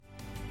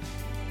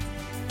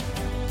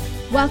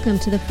Welcome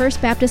to the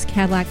First Baptist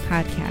Cadillac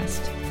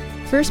Podcast.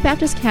 First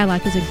Baptist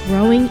Cadillac is a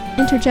growing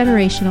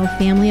intergenerational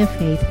family of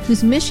faith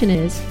whose mission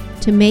is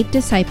to make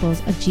disciples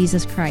of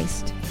Jesus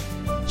Christ.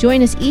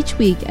 Join us each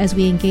week as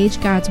we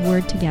engage God's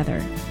Word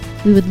together.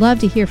 We would love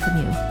to hear from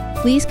you.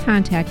 Please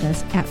contact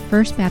us at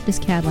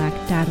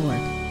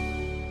firstbaptistcadillac.org.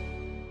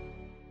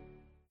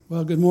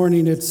 Well, good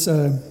morning. It's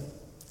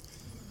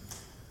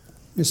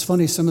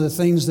funny some of the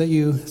things that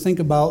you think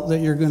about that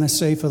you're going to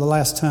say for the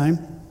last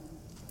time.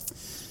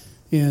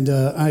 And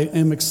I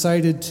am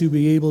excited to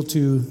be able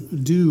to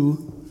do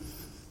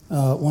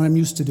what I'm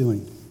used to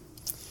doing.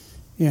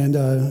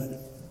 And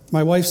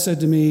my wife said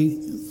to me,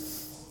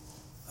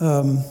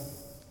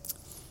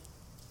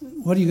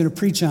 what are you going to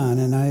preach on?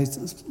 And I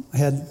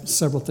had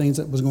several things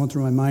that was going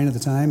through my mind at the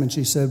time. And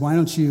she said, why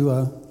don't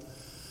you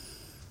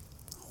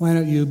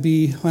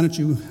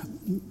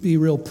be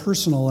real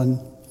personal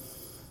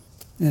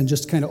and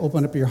just kind of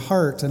open up your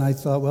heart? And I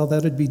thought, well,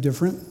 that'd be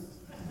different.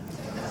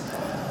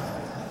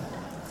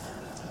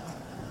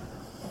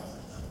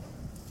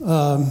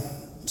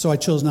 So I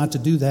chose not to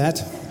do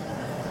that.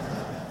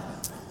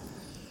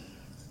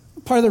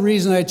 Part of the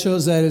reason I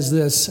chose that is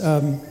this.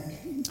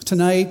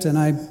 Tonight, and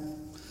I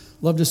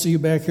love to see you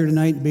back here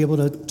tonight and be able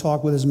to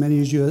talk with as many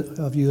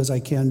of you as I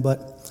can,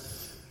 but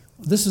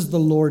this is the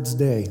Lord's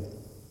Day.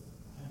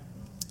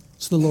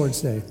 It's the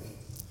Lord's Day.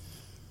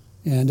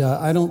 And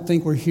I don't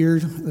think we're here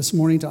this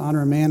morning to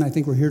honor a man. I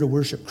think we're here to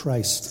worship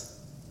Christ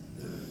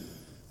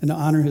and to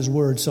honor his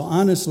word. So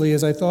honestly,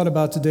 as I thought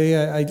about today,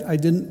 I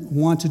didn't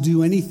want to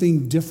do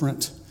anything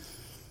different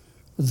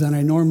than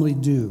I normally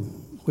do,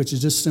 which is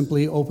just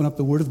simply open up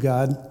the Word of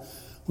God,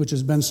 which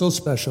has been so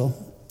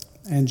special,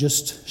 and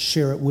just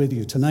share it with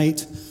you.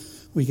 Tonight,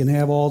 we can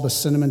have all the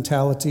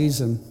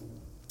sentimentalities and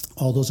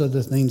all those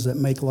other things that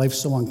make life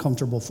so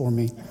uncomfortable for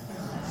me.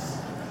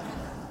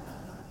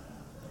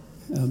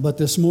 But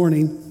this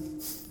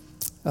morning,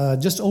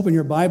 just open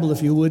your Bible,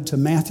 if you would, to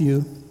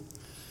Matthew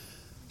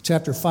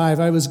chapter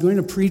 5. I was going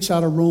to preach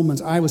out of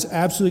Romans. I was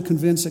absolutely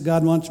convinced that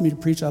God wanted me to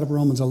preach out of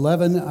Romans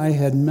 11. I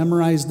had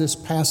memorized this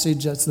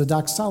passage. That's the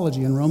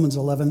doxology in Romans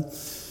 11.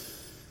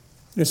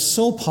 It's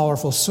so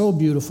powerful, so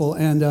beautiful,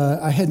 and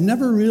I had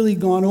never really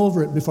gone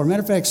over it before.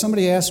 Matter of fact,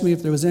 somebody asked me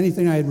if there was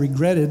anything I had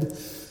regretted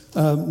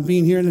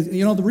being here. And,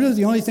 really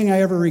the only thing I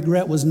ever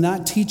regret was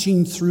not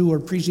teaching through or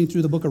preaching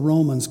through the book of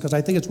Romans, because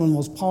I think it's one of the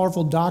most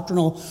powerful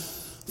doctrinal,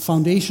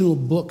 foundational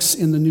books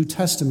in the New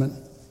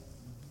Testament.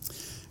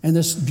 And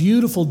this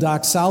beautiful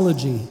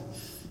doxology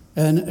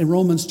in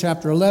Romans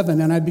chapter 11,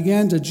 and I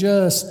began to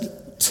just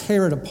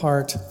tear it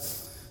apart.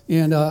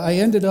 And I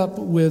ended up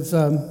with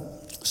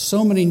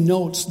so many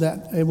notes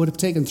that it would have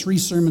taken 3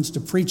 sermons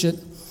to preach it,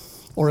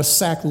 or a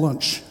sack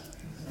lunch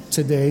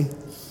today.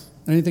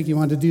 I didn't think you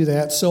wanted to do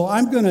that. So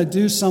I'm going to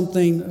do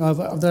something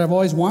that I've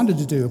always wanted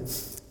to do,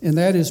 and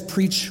that is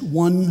preach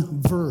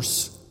one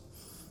verse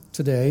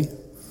today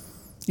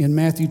in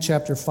Matthew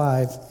chapter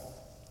 5.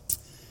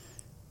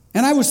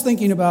 And I was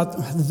thinking about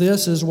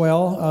this as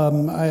well.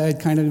 I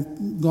had kind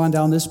of gone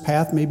down this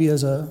path maybe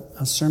as a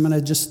sermon. I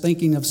was just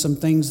thinking of some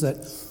things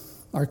that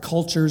our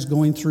culture is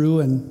going through.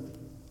 And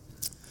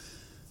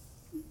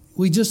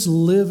we just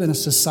live in a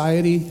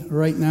society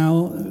right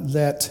now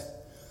that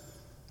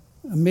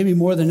maybe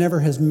more than ever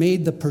has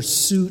made the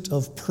pursuit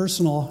of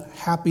personal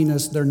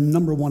happiness their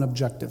number one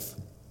objective.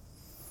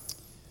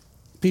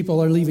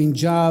 People are leaving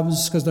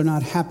jobs because they're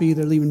not happy.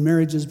 They're leaving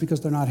marriages because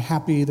they're not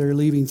happy. They're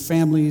leaving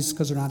families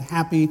because they're not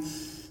happy.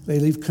 They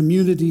leave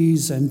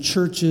communities and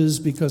churches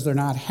because they're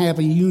not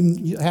happy. You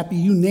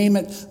name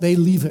it, they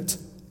leave it.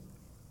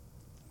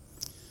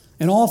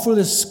 And all for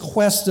this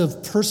quest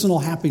of personal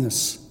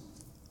happiness.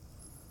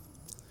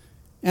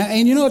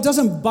 And it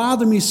doesn't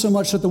bother me so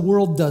much that the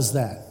world does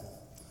that.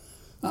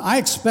 I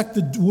expect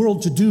the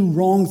world to do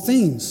wrong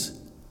things.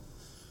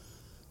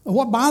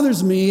 What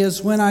bothers me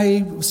is when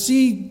I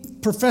see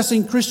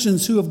professing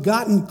Christians who have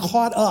gotten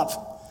caught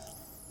up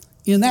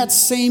in that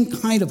same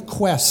kind of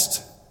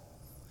quest,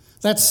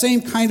 that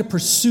same kind of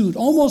pursuit,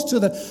 almost to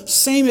the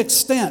same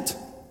extent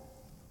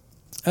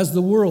as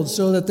the world,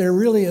 so that there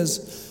really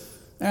is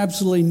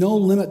absolutely no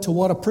limit to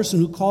what a person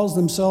who calls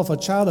themselves a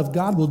child of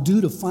God will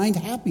do to find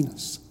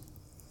happiness.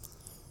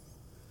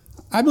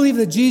 I believe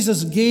that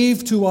Jesus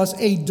gave to us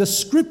a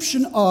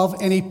description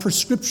of and a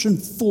prescription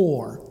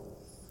for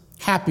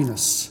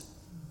happiness.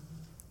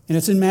 And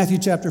it's in Matthew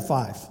chapter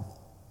 5.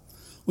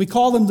 We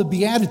call them the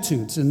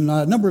Beatitudes. And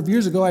a number of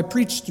years ago, I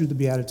preached through the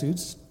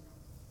Beatitudes.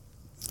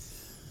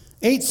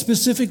 8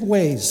 specific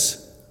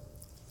ways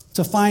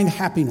to find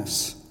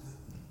happiness.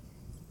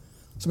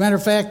 As a matter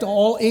of fact,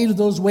 all 8 of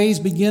those ways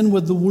begin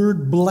with the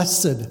word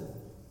blessed.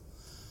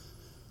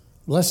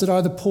 Blessed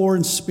are the poor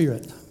in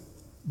spirit.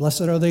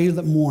 Blessed are they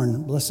that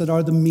mourn. Blessed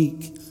are the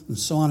meek, and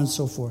so on and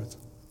so forth.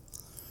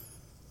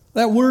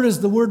 That word is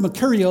the word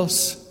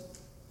makarios,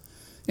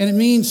 and it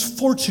means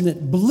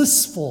fortunate,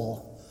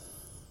 blissful.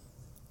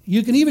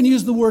 You can even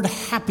use the word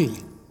happy.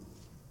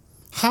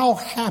 How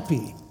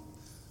happy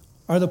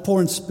are the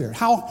poor in spirit.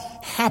 How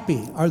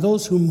happy are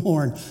those who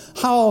mourn.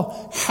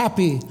 How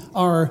happy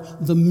are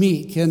the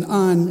meek, and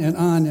on and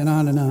on and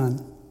on and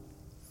on.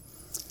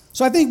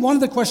 So I think one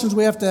of the questions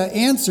we have to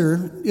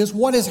answer is,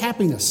 what is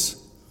happiness?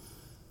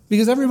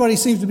 Because everybody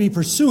seems to be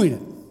pursuing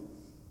it.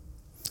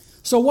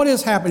 So what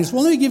is happiness?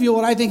 Well, let me give you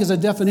what I think is a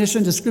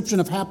description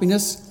of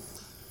happiness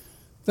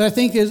that I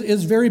think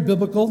is very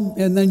biblical,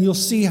 and then you'll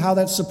see how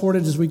that's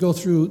supported as we go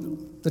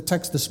through the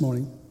text this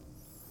morning.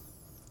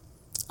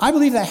 I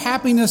believe that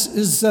happiness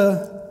is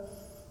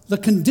the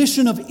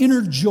condition of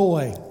inner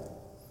joy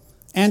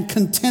and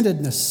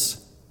contentedness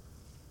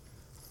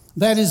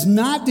that is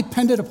not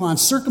dependent upon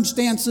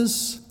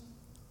circumstances,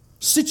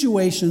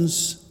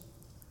 situations,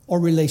 or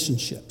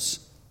relationships.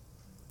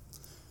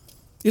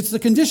 It's the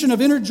condition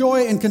of inner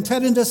joy and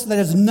contentedness that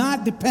is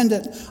not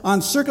dependent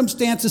on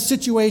circumstances,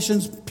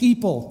 situations,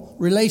 people,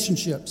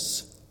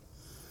 relationships.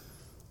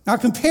 Now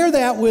compare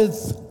that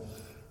with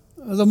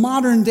the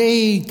modern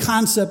day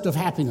concept of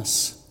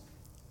happiness.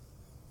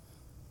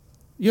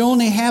 You're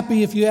only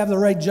happy if you have the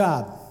right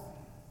job.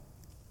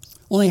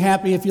 Only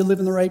happy if you live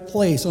in the right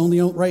place, own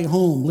the right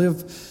home,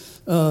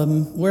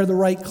 wear the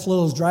right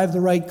clothes, drive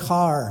the right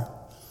car,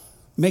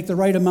 make the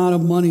right amount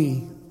of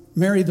money,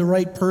 marry the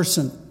right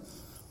person.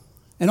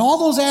 And all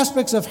those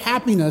aspects of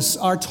happiness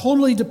are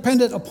totally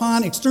dependent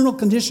upon external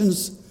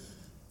conditions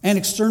and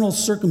external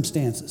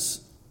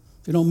circumstances.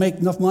 If you don't make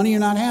enough money, you're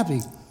not happy.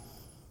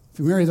 If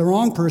you marry the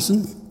wrong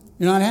person,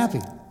 you're not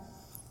happy.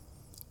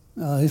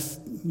 If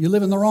you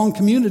live in the wrong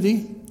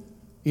community,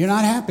 you're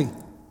not happy.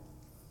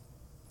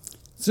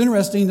 It's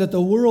interesting that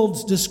the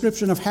world's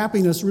description of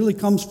happiness really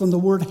comes from the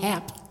word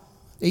hap,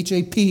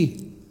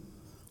 H-A-P,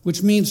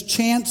 which means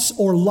chance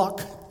or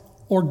luck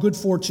or good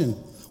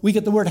fortune. We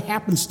get the word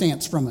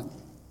happenstance from it.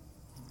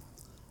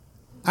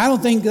 I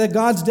don't think that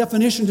God's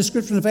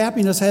description of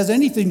happiness has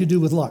anything to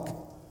do with luck.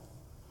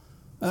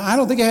 I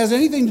don't think it has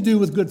anything to do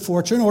with good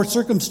fortune or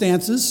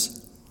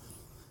circumstances.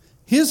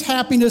 His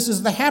happiness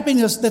is the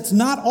happiness that's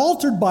not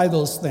altered by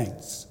those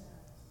things.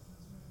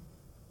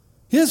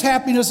 His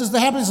happiness is the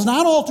happiness that's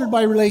not altered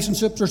by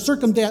relationships or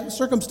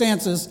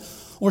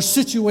circumstances or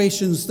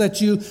situations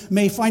that you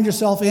may find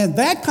yourself in.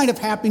 That kind of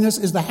happiness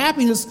is the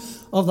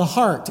happiness of the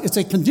heart. It's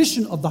a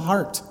condition of the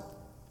heart.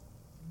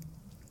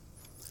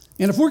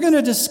 And if we're going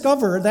to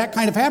discover that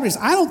kind of happiness,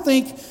 I don't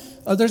think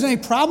there's any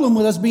problem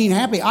with us being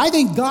happy. I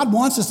think God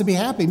wants us to be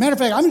happy. Matter of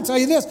fact, I'm going to tell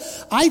you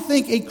this. I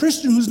think a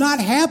Christian who's not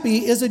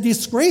happy is a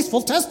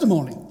disgraceful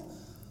testimony.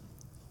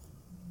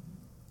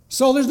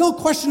 So there's no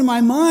question in my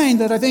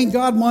mind that I think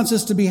God wants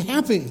us to be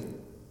happy.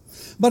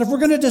 But if we're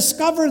going to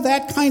discover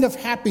that kind of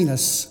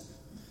happiness,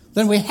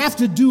 then we have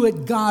to do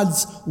it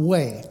God's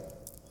way,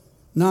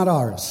 not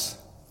ours,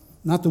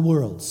 not the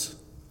world's.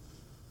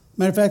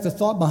 Matter of fact, the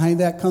thought behind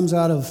that comes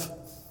out of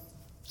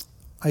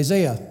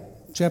Isaiah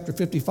chapter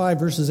 55,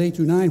 verses 8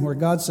 through 9, where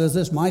God says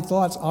this, "My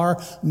thoughts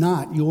are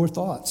not your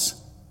thoughts.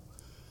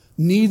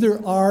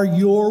 Neither are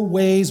your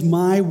ways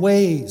my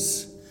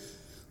ways."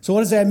 So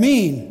what does that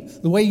mean?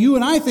 The way you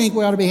and I think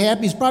we ought to be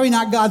happy is probably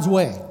not God's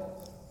way.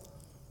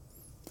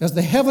 As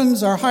the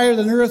heavens are higher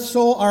than earth,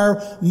 so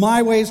are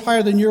my ways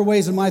higher than your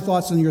ways and my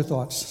thoughts than your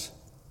thoughts.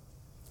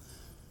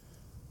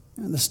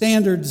 And the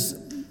standards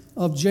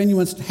of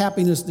genuine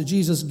happiness that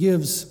Jesus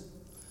gives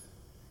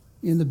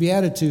in the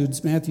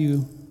Beatitudes,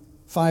 Matthew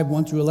 5,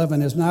 1 through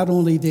 11, is not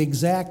only the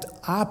exact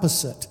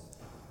opposite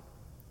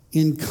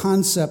in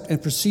concept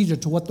and procedure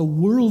to what the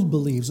world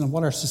believes and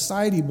what our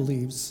society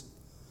believes,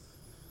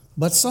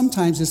 but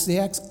sometimes it's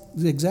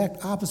the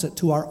exact opposite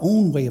to our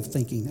own way of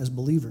thinking as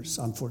believers,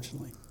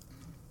 unfortunately.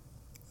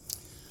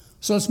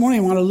 So this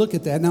morning I want to look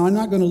at that. Now, I'm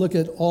not going to look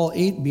at all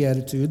 8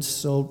 Beatitudes,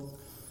 so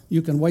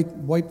you can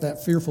wipe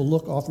that fearful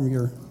look off from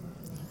your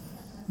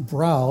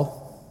brow.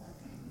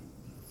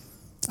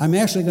 I'm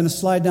actually going to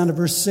slide down to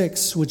verse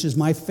 6, which is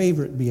my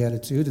favorite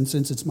beatitude, and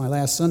since it's my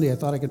last Sunday, I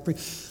thought I could preach.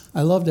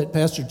 I loved it.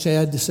 Pastor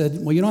Chad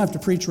said, well, you don't have to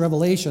preach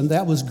Revelation.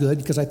 That was good,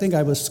 because I think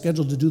I was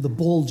scheduled to do the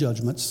bowl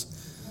judgments.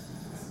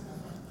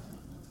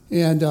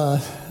 And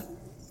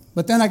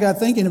but then I got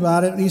thinking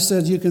about it, and he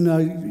said, you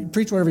can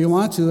preach whatever you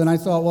want to, and I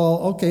thought, well,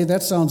 okay,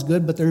 that sounds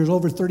good, but there's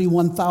over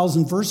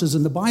 31,000 verses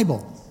in the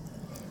Bible,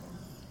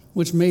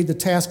 which made the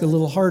task a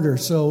little harder.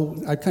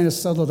 So I kind of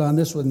settled on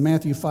this one,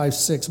 Matthew 5,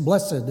 6.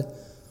 Blessed,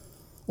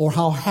 or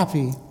how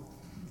happy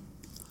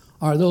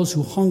are those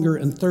who hunger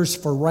and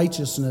thirst for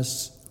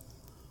righteousness,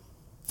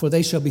 for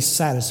they shall be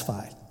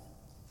satisfied.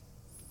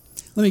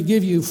 Let me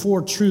give you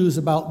 4 truths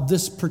about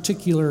this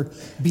particular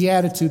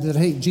beatitude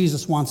that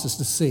Jesus wants us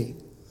to see.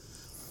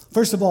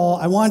 First of all,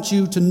 I want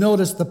you to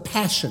notice the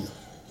passion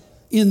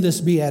in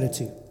this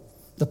beatitude.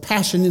 The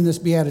passion in this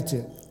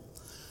beatitude.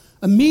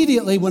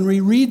 Immediately when we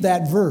read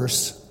that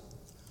verse,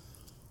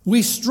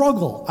 we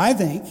struggle, I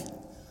think,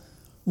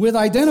 with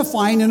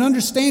identifying and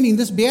understanding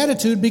this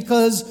beatitude,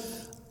 because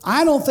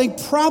I don't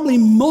think probably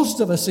most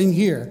of us in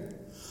here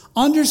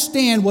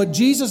understand what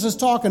Jesus is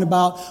talking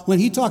about when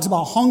he talks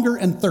about hunger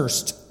and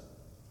thirst.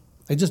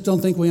 I just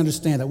don't think we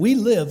understand it. We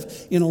live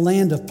in a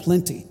land of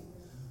plenty.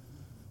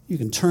 You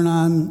can turn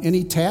on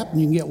any tap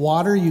and you can get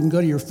water. You can go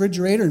to your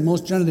refrigerator and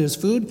most generally there's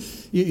food.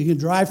 You can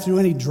drive through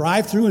any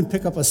drive-through and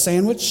pick up a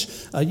sandwich.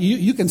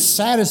 You can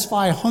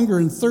satisfy hunger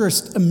and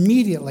thirst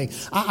immediately.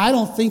 I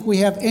don't think we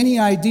have any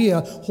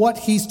idea what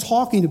he's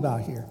talking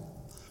about here.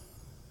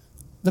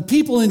 The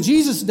people in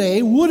Jesus'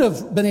 day would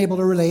have been able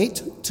to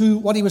relate to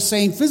what he was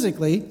saying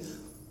physically.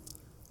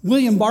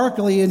 William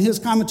Barclay, in his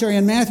commentary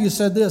on Matthew,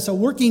 said this: a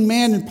working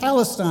man in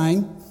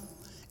Palestine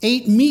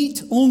ate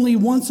meat only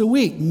once a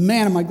week.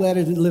 Man, am I glad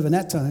I didn't live in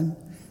that time.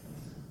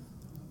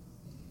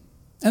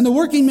 And the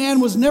working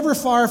man was never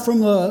far from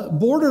the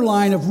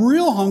borderline of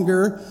real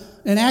hunger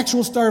and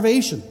actual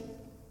starvation.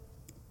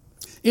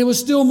 It was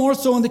still more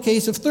so in the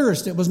case of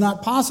thirst. It was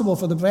not possible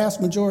for the vast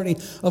majority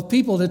of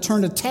people to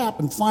turn a tap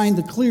and find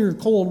the clear,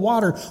 cold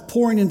water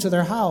pouring into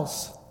their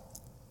house.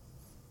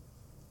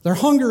 Their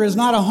hunger is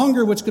not a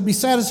hunger which could be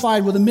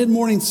satisfied with a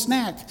mid-morning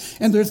snack,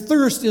 and their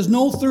thirst is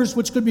no thirst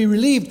which could be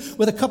relieved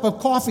with a cup of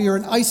coffee or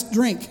an iced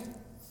drink.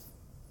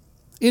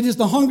 It is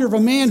the hunger of a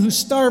man who's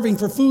starving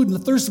for food and the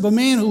thirst of a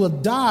man who will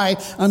die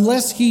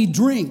unless he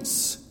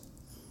drinks.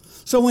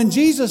 So when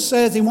Jesus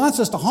says he wants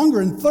us to hunger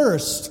and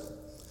thirst,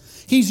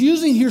 he's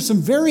using here some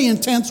very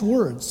intense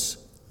words.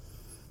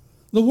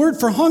 The word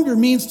for hunger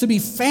means to be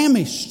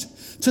famished,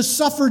 to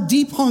suffer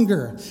deep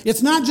hunger.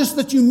 It's not just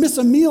that you miss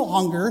a meal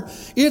hunger,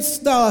 it's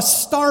the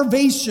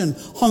starvation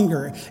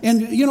hunger.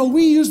 And,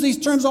 we use these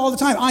terms all the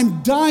time.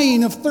 I'm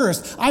dying of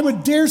thirst. I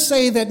would dare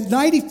say that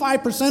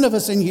 95% of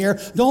us in here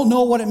don't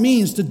know what it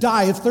means to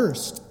die of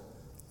thirst.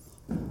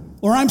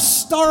 Or I'm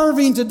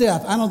starving to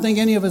death. I don't think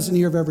any of us in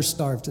here have ever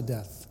starved to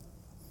death.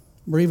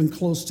 We're even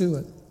close to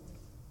it.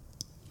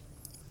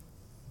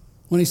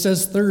 When he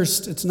says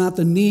thirst, it's not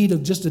the need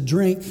of just a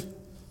drink,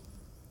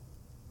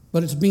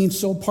 but it's being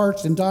so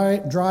parched and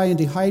dry and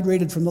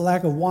dehydrated from the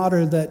lack of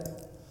water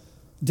that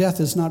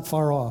death is not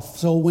far off.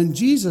 So when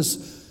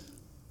Jesus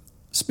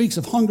speaks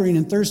of hungering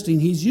and thirsting,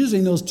 he's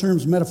using those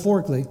terms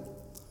metaphorically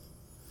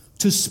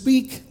to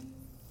speak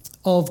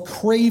of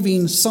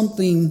craving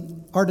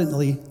something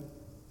ardently,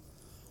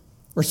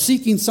 or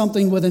seeking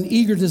something with an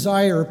eager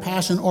desire or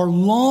passion, or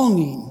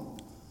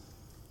longing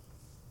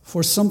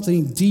for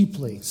something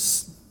deeply.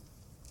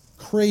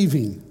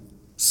 Craving,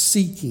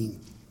 seeking,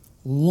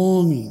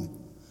 longing.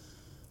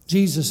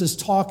 Jesus is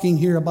talking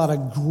here about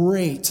a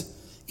great,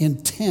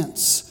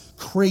 intense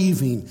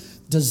craving,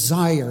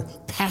 desire,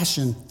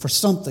 passion for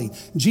something.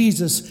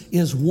 Jesus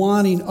is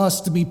wanting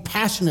us to be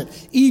passionate,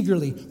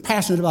 eagerly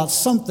passionate about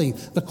something.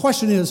 The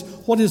question is,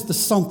 what is the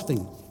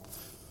something?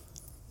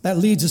 That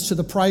leads us to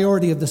the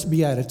priority of this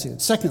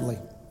beatitude. Secondly,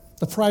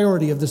 the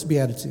priority of this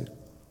beatitude.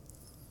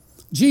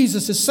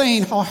 Jesus is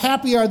saying, how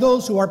happy are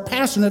those who are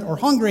passionate or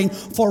hungering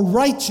for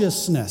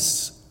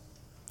righteousness.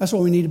 That's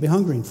what we need to be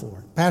hungering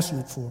for,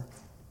 passionate for.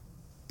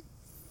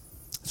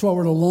 That's what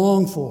we're to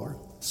long for,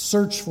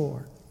 search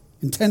for,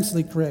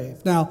 intensely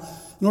crave. Now,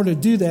 in order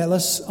to do that,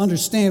 let's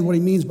understand what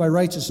he means by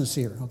righteousness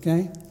here,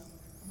 okay?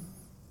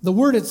 The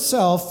word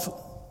itself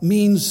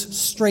means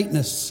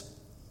straightness,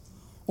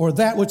 or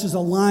that which is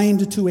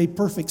aligned to a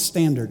perfect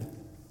standard.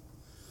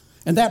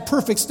 And that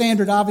perfect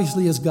standard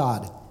obviously is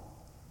God.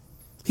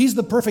 He's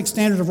the perfect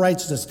standard of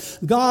righteousness.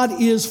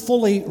 God is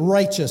fully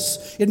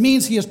righteous. It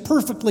means he is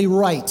perfectly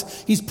right.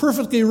 He's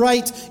perfectly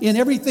right in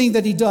everything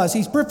that he does.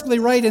 He's perfectly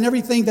right in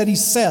everything that he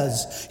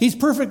says. He's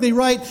perfectly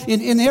right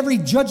in every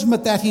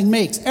judgment that he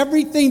makes.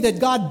 Everything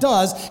that God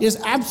does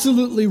is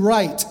absolutely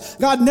right.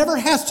 God never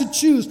has to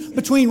choose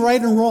between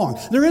right and wrong.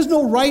 There is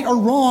no right or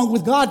wrong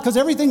with God because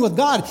everything with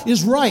God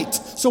is right.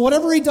 So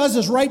whatever he does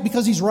is right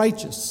because he's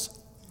righteous,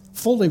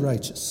 fully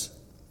righteous.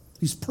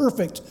 He's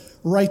perfect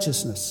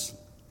righteousness.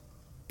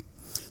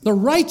 The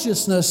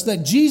righteousness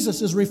that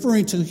Jesus is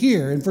referring to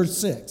here in verse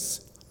 6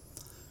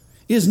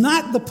 is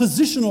not the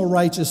positional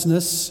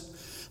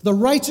righteousness, the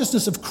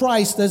righteousness of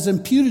Christ that is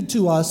imputed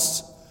to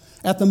us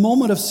at the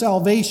moment of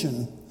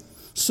salvation,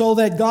 so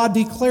that God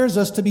declares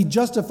us to be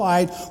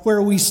justified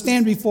where we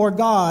stand before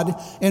God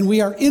and we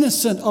are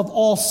innocent of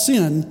all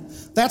sin.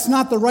 That's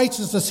not the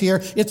righteousness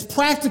here. It's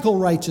practical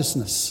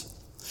righteousness.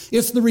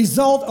 It's the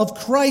result of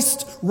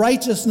Christ's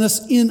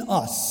righteousness in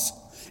us.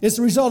 It's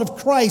the result of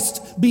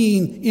Christ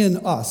being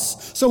in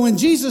us. So when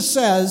Jesus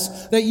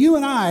says that you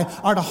and I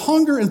are to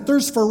hunger and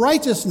thirst for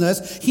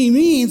righteousness, he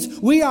means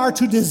we are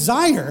to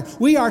desire,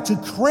 we are to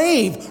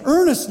crave,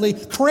 earnestly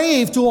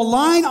crave, to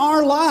align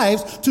our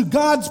lives to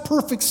God's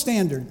perfect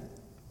standard.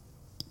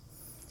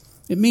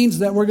 It means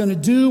that we're going to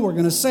do, we're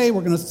going to say,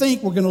 we're going to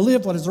think, we're going to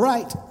live what is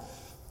right.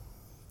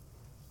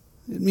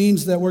 It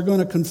means that we're going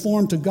to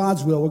conform to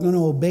God's will, we're going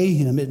to obey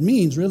him. It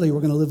means, really,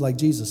 we're going to live like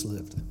Jesus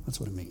lived. That's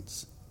what it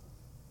means.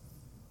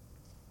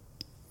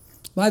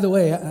 By the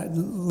way,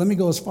 let me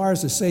go as far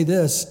as to say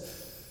this.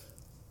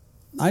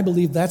 I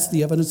believe that's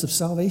the evidence of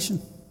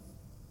salvation.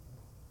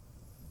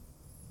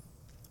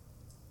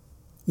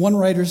 One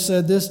writer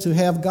said this: to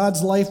have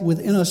God's life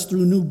within us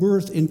through new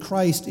birth in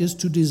Christ is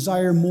to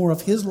desire more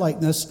of his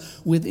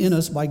likeness within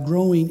us by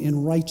growing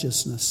in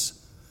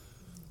righteousness.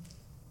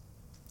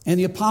 And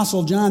the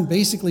Apostle John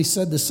basically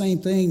said the same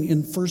thing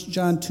in 1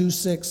 John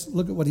 2:6.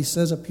 Look at what he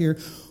says up here.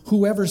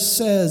 Whoever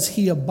says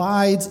he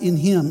abides in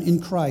him, in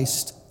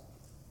Christ,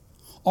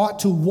 ought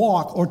to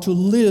walk or to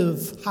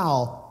live,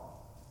 how?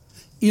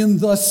 In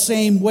the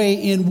same way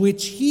in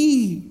which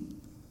he,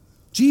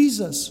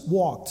 Jesus,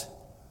 walked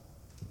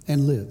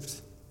and lived.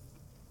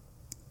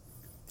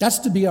 That's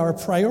to be our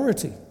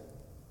priority.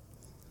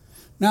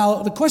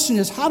 Now, the question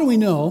is, how do we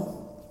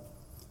know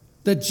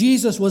that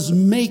Jesus was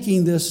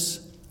making this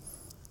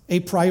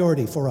a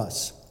priority for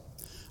us?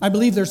 I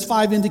believe there's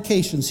 5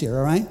 indications here,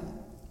 all right?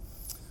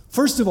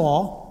 First of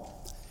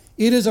all,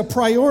 it is a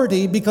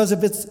priority because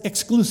of its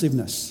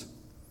exclusiveness.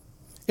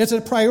 It's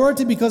a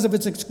priority because of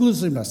its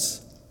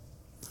exclusiveness.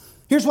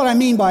 Here's what I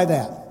mean by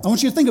that. I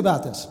want you to think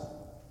about this.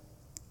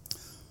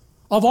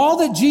 Of all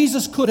that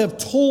Jesus could have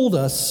told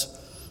us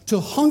to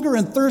hunger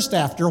and thirst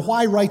after,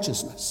 why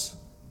righteousness?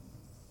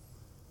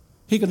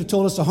 He could have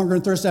told us to hunger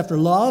and thirst after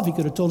love. He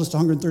could have told us to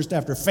hunger and thirst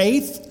after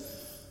faith.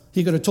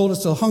 He could have told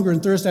us to hunger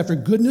and thirst after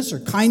goodness or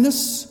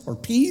kindness or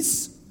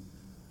peace.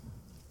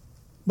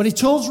 But he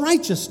chose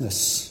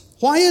righteousness.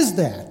 Why is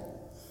that?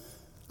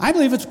 I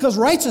believe it's because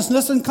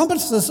righteousness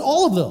encompasses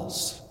all of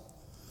those.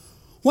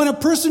 When a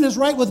person is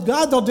right with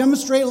God, they'll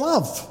demonstrate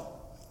love.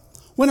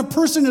 When a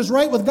person is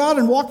right with God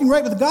and walking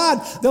right with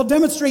God, they'll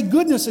demonstrate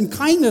goodness and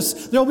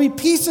kindness. There'll be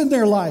peace in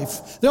their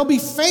life. There'll be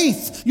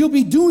faith. You'll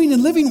be doing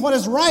and living what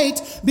is right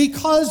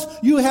because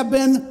you have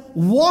been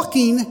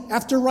walking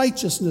after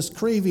righteousness,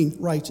 craving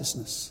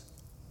righteousness.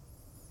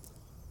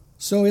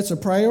 So it's a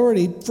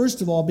priority,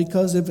 first of all,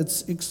 because of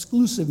its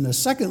exclusiveness.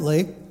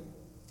 Secondly,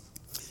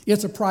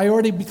 it's a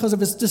priority because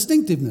of its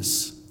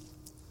distinctiveness.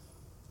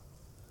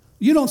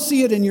 You don't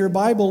see it in your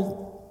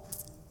Bible,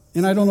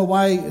 and I don't know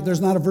why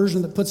there's not a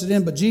version that puts it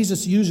in, but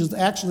Jesus uses,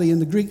 actually in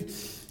the Greek,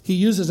 he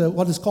uses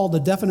what is called the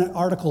definite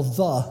article,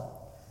 the.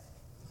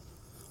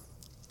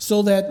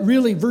 So that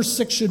really verse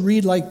 6 should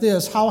read like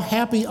this: how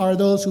happy are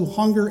those who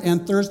hunger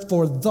and thirst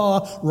for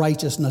the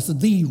righteousness,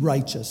 the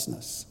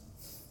righteousness.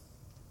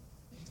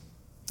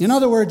 In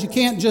other words, you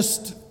can't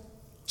just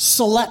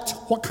select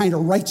what kind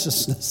of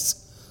righteousness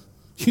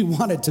you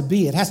want it to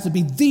be. It has to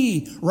be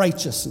the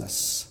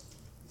righteousness.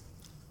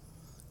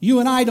 You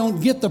and I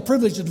don't get the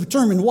privilege to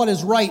determine what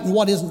is right and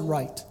what isn't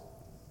right.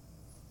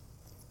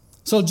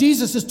 So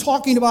Jesus is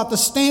talking about the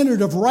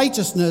standard of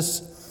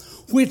righteousness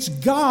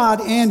which God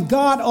and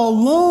God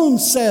alone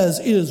says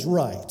is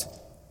right.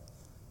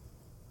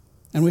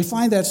 And we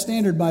find that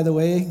standard, by the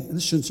way,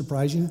 this shouldn't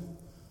surprise you,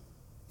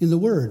 in the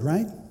Word,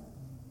 right?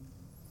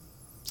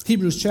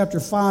 Hebrews chapter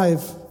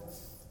 5,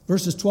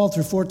 verses 12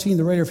 through 14,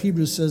 the writer of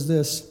Hebrews says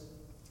this: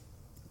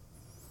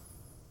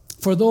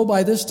 for though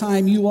by this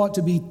time you ought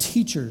to be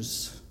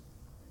teachers,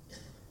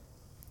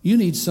 you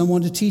need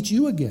someone to teach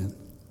you again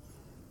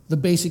the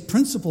basic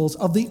principles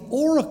of the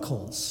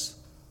oracles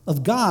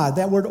of God.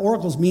 That word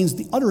oracles means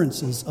the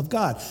utterances of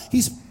God.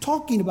 He's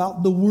talking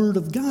about the Word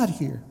of God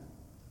here.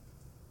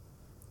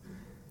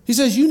 He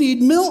says you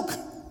need milk.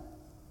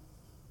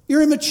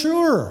 You're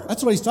immature.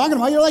 That's what he's talking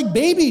about. You're like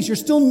babies. You're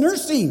still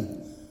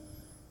nursing.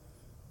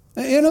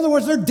 In other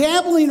words, they're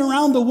dabbling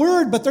around the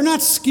Word, but they're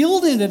not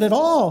skilled in it at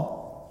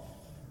all.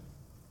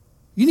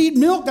 You need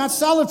milk, not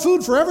solid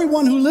food, for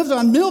everyone who lives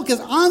on milk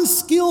is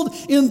unskilled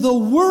in the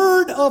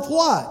word of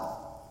what?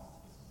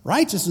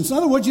 Righteousness. In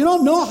other words, you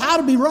don't know how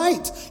to be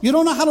right. You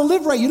don't know how to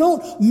live right. You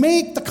don't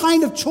make the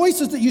kind of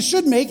choices that you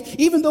should make,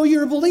 even though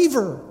you're a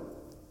believer.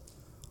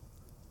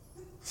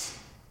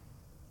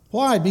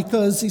 Why?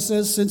 Because he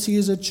says, since he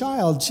is a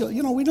child,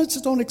 we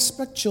just don't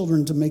expect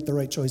children to make the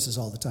right choices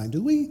all the time,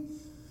 do we?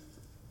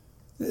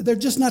 They're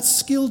just not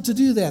skilled to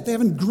do that. They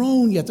haven't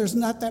grown yet. There's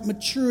not that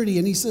maturity.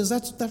 And he says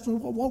that's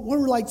what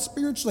we're like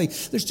spiritually.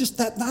 There's just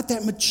not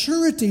that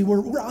maturity.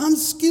 We're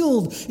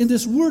unskilled in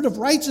this word of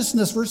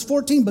righteousness. Verse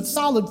 14, but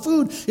solid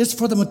food is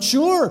for the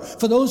mature,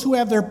 for those who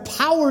have their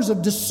powers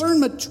of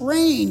discernment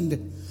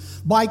trained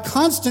by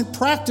constant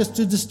practice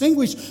to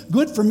distinguish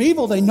good from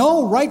evil. They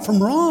know right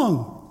from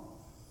wrong.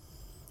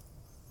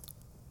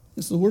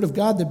 It's the word of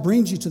God that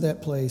brings you to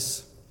that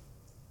place.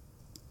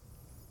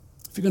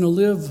 If you're going to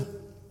live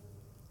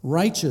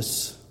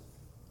righteous,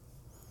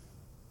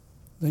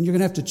 then you're going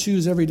to have to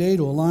choose every day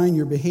to align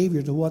your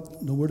behavior to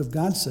what the Word of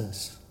God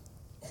says.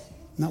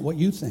 Not what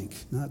you think,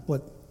 not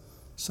what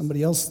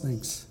somebody else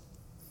thinks.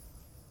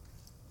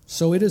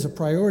 So it is a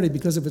priority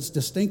because of its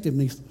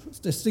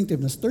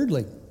distinctiveness.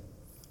 Thirdly,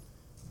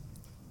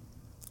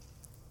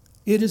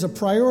 it is a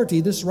priority.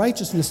 This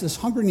righteousness, this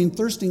hungering and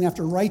thirsting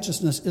after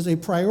righteousness is a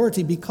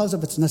priority because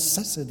of its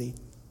necessity.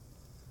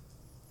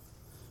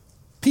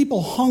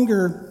 People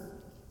hunger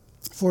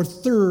for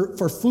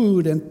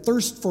food and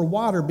thirst for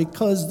water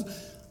because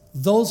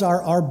those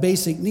are our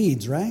basic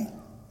needs, right?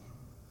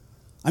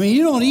 I mean,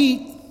 you don't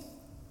eat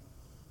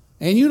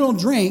and you don't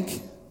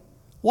drink,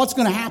 what's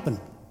going to happen?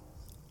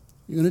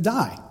 You're going to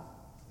die.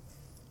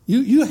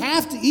 You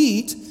have to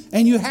eat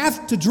and you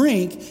have to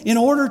drink in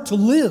order to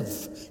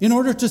live, in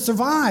order to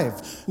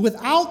survive.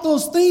 Without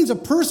those things, a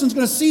person's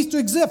going to cease to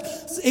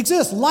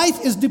exist.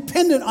 Life is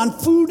dependent on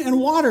food and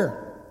water.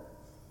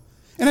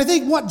 And I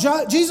think what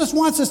Jesus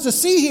wants us to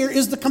see here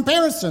is the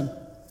comparison.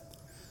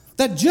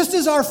 That just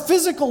as our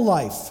physical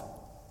life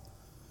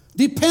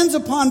depends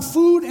upon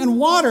food and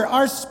water,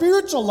 our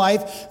spiritual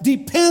life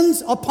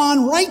depends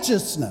upon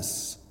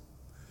righteousness.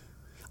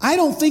 I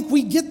don't think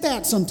we get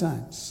that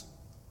sometimes.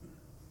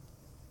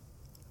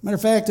 Matter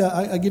of fact,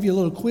 I'll give you a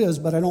little quiz,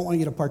 but I don't want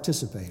you to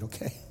participate,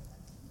 okay?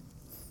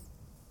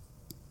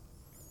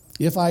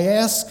 If I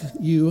ask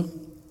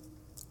you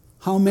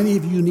how many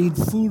of you need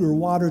food or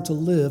water to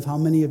live, how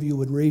many of you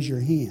would raise your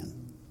hand?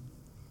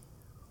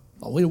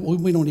 Well,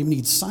 we don't even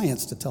need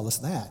science to tell us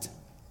that.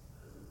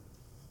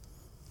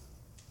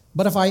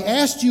 But if I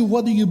asked you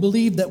whether you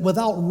believe that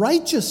without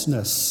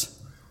righteousness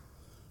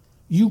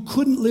you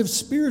couldn't live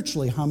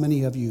spiritually, how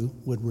many of you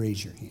would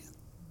raise your hand?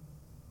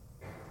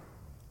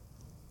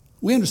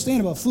 We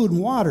understand about food and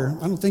water.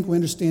 I don't think we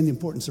understand the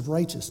importance of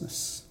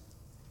righteousness.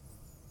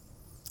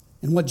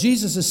 And what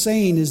Jesus is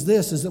saying is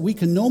this, is that we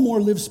can no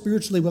more live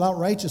spiritually without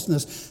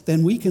righteousness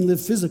than we can live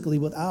physically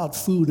without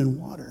food and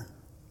water.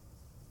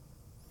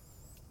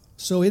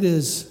 So it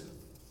is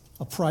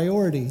a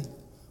priority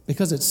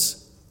because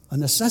it's a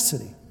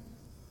necessity.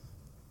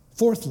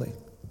 Fourthly,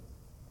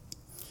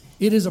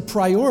 it is a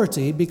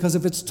priority because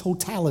of its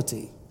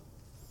totality.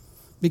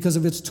 Because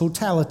of its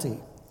totality.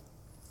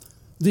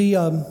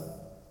 The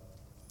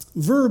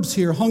verbs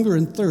here, hunger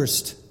and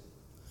thirst,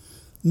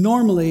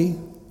 normally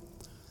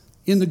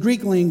in the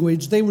Greek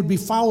language, they would be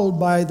followed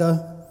by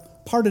the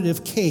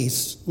partitive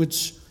case,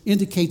 which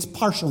indicates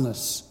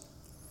partialness.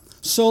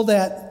 So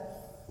that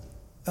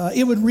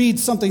it would read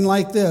something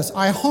like this: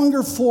 I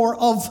hunger for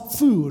of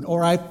food,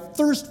 or I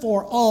thirst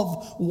for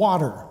of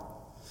water.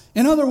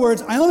 In other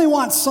words, I only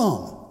want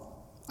some.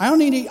 I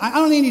only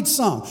need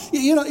some.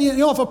 You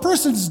know, if a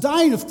person's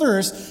dying of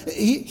thirst,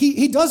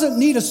 he doesn't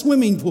need a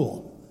swimming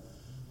pool.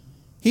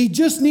 He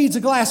just needs a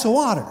glass of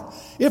water.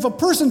 If a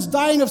person's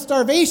dying of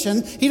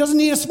starvation, he doesn't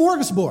need a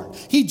smorgasbord.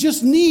 He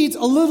just needs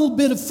a little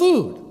bit of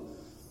food.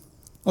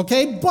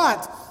 Okay,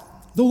 but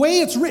the way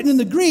it's written in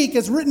the Greek,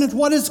 it's written as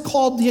what is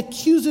called the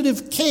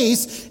accusative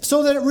case,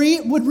 so that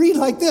it would read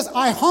like this: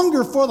 I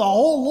hunger for the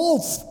whole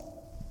loaf.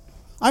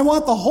 I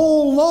want the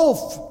whole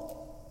loaf.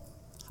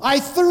 I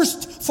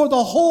thirst for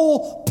the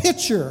whole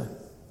pitcher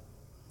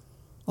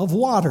of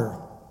water.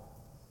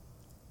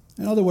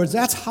 In other words,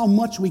 that's how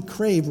much we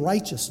crave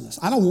righteousness.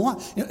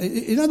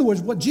 In other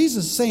words, what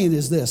Jesus is saying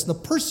is this: the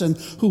person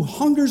who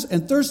hungers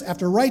and thirsts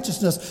after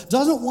righteousness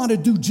doesn't want to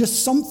do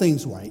just some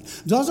things right,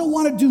 doesn't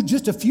want to do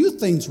just a few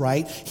things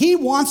right. He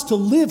wants to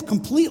live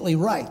completely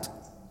right.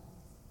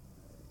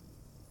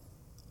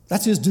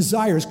 That's his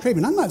desire, his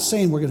craving. I'm not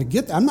saying we're going to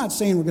get that. I'm not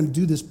saying we're going to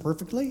do this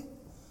perfectly.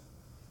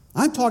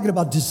 I'm talking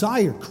about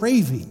desire,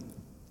 craving.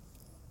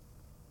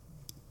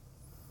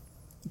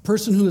 The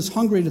person who is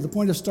hungry to the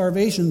point of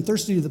starvation,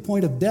 thirsty to the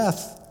point of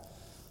death,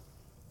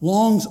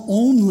 longs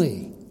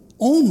only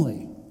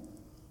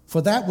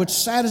for that which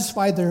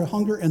satisfied their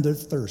hunger and their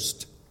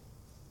thirst.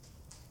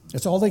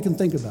 That's all they can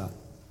think about.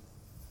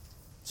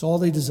 It's all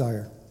they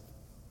desire.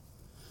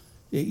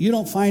 You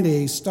don't find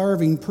a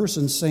starving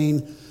person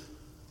saying,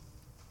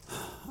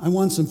 I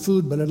want some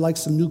food, but I'd like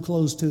some new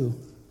clothes too.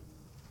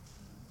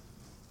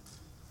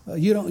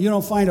 You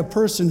don't find a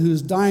person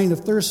who's dying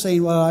of thirst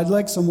saying, well, I'd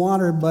like some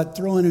water, but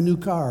throw in a new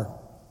car.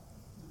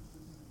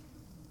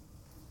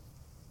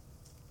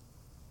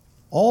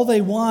 All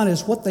they want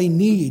is what they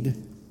need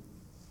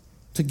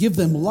to give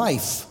them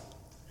life.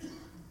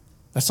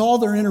 That's all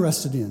they're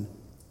interested in.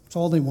 That's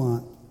all they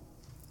want.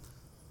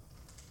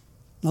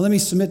 Now let me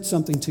submit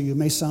something to you. It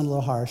may sound a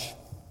little harsh,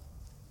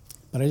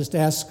 but I just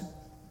ask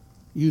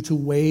you to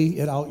weigh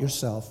it out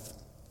yourself.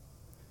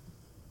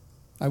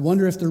 I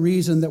wonder if the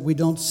reason that we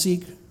don't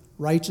seek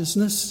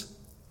righteousness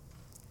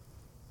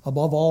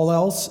above all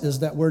else is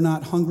that we're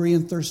not hungry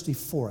and thirsty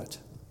for it.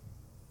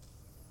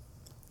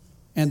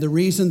 And the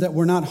reason that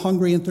we're not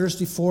hungry and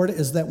thirsty for it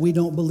is that we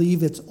don't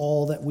believe it's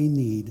all that we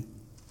need.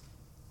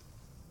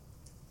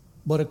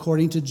 But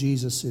according to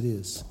Jesus, it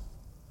is.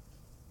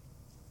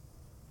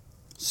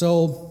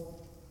 So,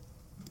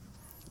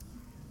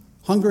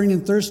 hungering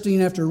and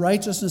thirsting after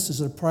righteousness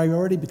is a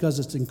priority because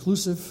it's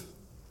inclusive,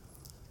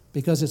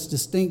 because it's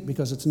distinct,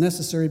 because it's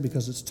necessary,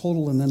 because it's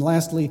total. And then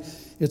lastly,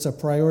 it's a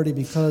priority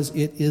because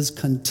it is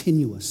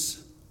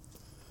continuous.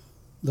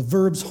 The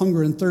verbs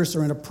hunger and thirst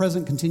are in a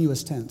present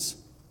continuous tense,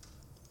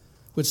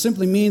 which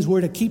simply means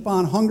we're to keep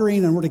on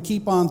hungering and we're to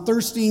keep on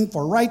thirsting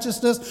for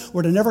righteousness.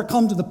 We're to never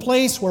come to the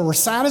place where we're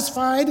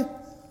satisfied.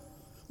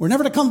 We're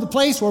never to come to the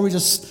place where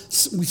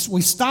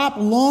we stop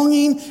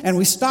longing and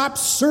we stop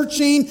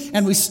searching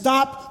and we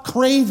stop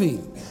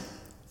craving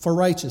for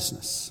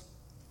righteousness.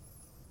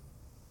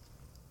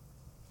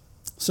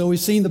 So we've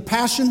seen the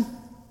passion.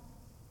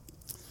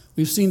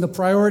 We've seen the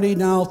priority.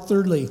 Now,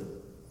 thirdly,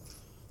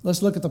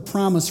 let's look at the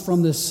promise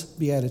from this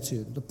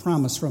beatitude, the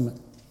promise from it.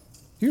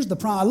 Here's the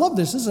promise. I love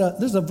this. This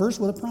is a verse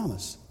with a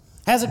promise.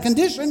 Has a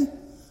condition.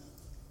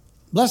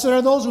 Blessed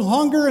are those who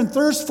hunger and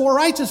thirst for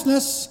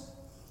righteousness,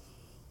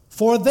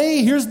 for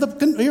they, here's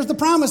the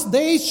promise,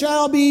 they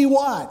shall be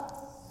what?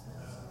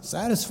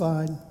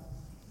 Satisfied.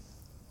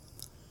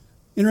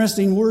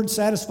 Interesting word,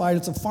 satisfied.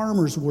 It's a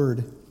farmer's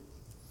word.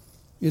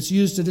 It's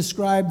used to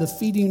describe the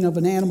feeding of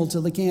an animal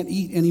till they can't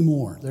eat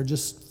anymore. They're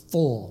just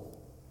full.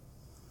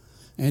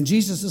 And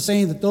Jesus is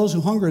saying that those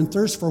who hunger and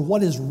thirst for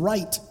what is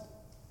right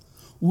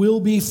will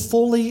be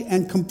fully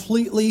and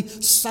completely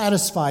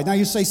satisfied. Now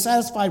you say,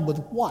 satisfied with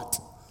what?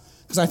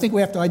 Because I think we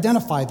have to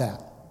identify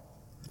that.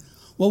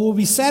 Well, we'll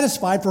be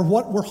satisfied for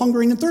what we're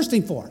hungering and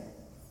thirsting for.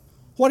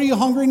 What are you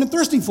hungering and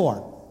thirsting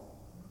for?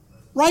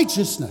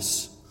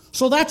 Righteousness.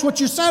 So that's what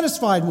you're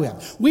satisfied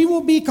with. We will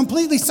be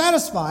completely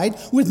satisfied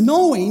with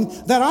knowing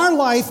that our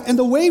life and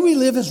the way we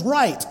live is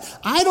right.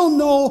 I don't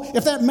know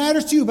if that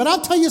matters to you, but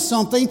I'll tell you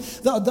something.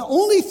 The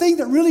only thing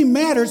that really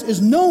matters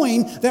is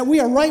knowing that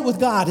we are right with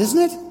God, isn't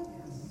it?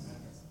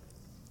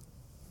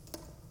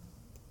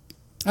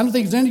 I don't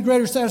think there's any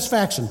greater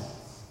satisfaction.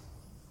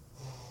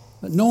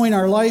 That knowing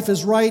our life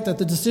is right, that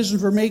the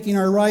decisions we're making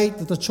are right,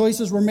 that the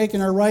choices we're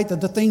making are right,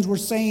 that the things we're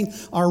saying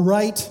are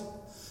right,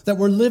 that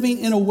we're living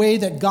in a way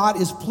that God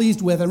is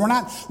pleased with. And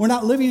we're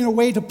not living in a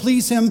way to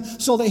please Him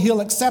so that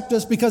He'll accept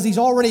us because He's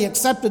already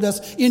accepted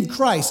us in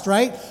Christ,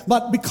 right?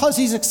 But because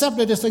He's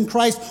accepted us in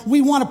Christ,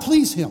 we want to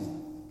please Him.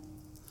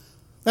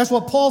 That's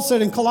what Paul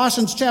said in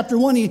Colossians chapter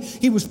 1.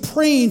 He was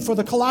praying for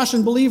the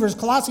Colossian believers,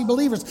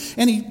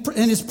 and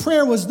his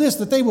prayer was this,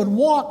 that they would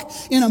walk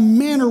in a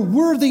manner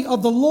worthy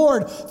of the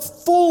Lord,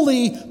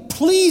 fully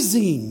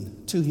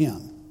pleasing to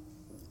Him.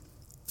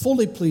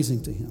 Fully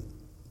pleasing to Him.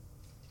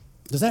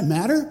 Does that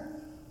matter?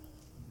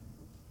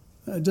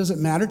 Does it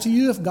matter to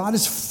you if God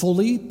is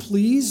fully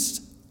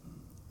pleased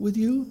with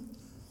you?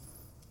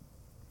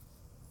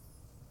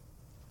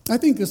 I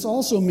think this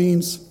also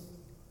means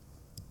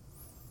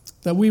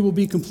that we will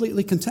be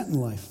completely content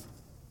in life.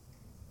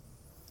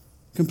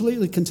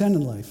 Completely content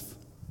in life.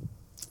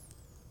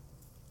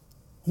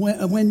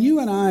 When you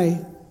and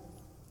I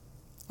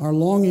are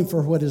longing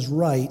for what is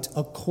right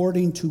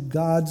according to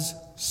God's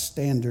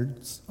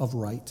standards of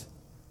right,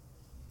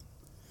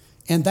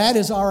 and that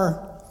is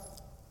our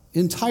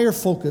entire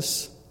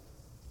focus,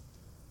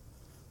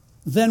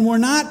 then we're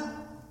not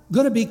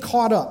going to be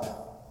caught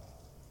up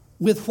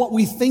with what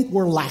we think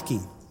we're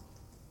lacking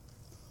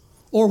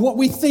or what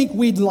we think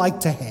we'd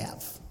like to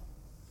have,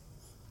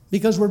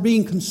 because we're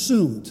being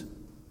consumed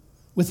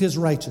with His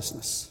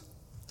righteousness.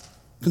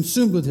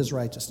 Consumed with His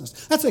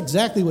righteousness. That's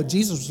exactly what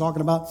Jesus was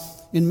talking about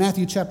in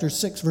Matthew chapter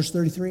 6, verse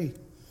 33.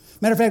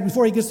 Matter of fact,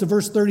 before he gets to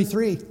verse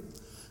 33,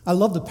 I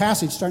love the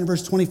passage starting in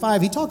verse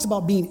 25. He talks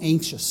about being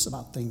anxious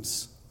about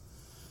things.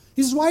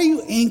 He says, why are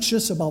you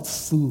anxious about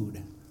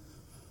food?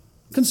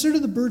 Consider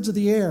the birds of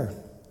the air,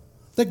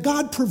 that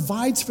God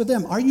provides for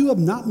them. Are you of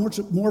not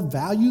more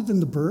value than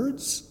the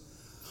birds?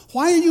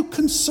 Why are you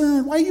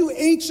concerned? Why are you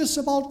anxious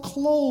about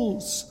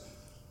clothes?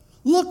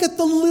 Look at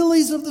the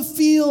lilies of the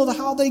field,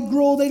 how they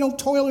grow. They don't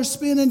toil or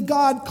spin, and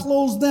God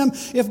clothes them.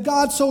 If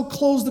God so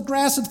clothes the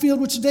grass of the field,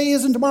 which today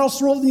is and tomorrow is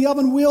thrown in the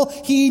oven, will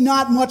He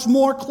not much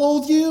more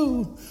clothe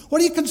you?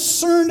 What are you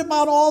concerned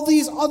about all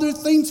these other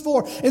things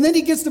for? And then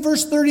he gets to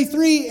verse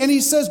 33, and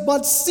he says,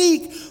 but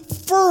seek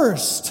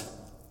first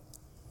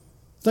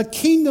the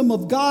kingdom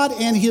of God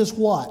and His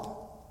what?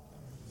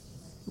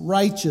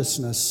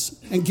 Righteousness.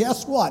 And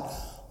guess what?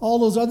 All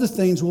those other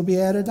things will be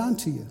added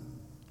onto you.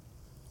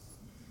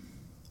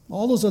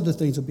 All those other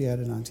things will be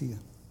added onto you.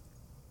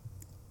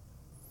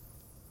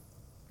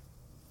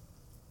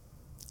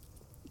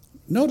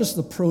 Notice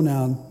the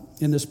pronoun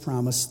in this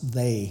promise,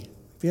 they.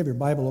 If you have your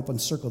Bible open,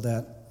 circle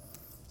that.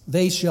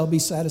 They shall be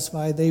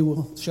satisfied.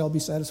 Shall be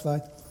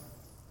satisfied.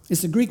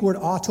 It's the Greek word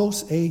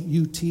autos,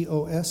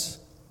 A-U-T-O-S.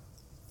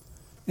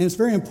 And it's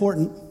very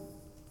important.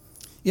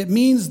 It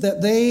means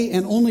that they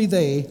and only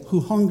they who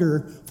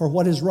hunger for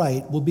what is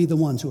right will be the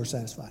ones who are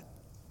satisfied.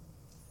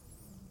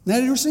 Isn't that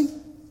interesting?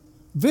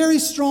 Very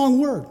strong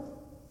word.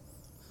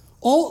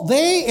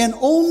 They and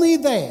only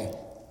they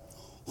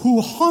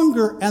who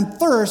hunger and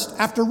thirst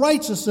after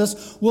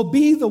righteousness will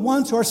be the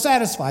ones who are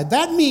satisfied.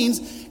 That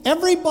means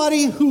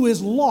everybody who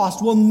is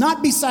lost will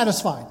not be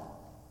satisfied.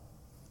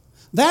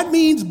 That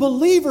means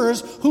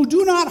believers who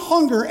do not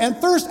hunger and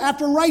thirst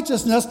after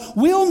righteousness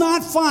will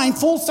not find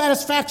full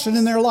satisfaction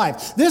in their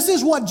life. This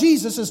is what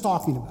Jesus is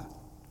talking about.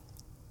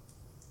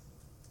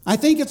 I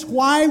think it's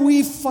why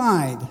we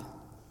find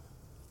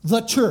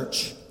the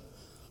church,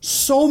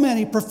 so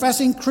many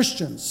professing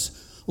Christians,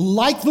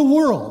 like the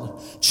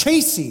world,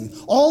 chasing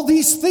all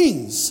these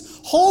things,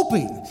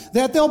 hoping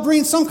that they'll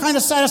bring some kind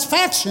of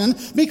satisfaction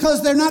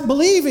because they're not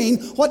believing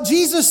what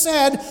Jesus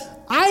said,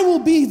 I will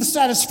be the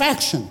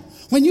satisfaction.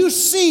 When you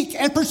seek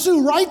and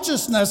pursue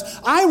righteousness,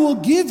 I will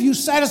give you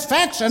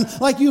satisfaction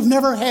like you've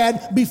never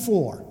had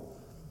before.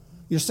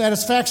 Your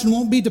satisfaction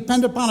won't be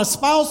dependent upon a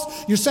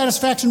spouse. Your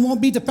satisfaction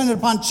won't be dependent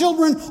upon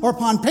children or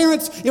upon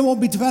parents. It won't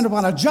be dependent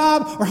upon a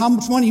job or how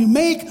much money you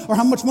make or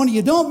how much money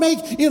you don't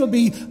make. It'll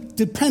be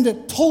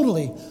dependent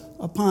totally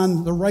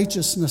upon the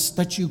righteousness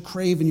that you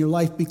crave in your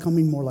life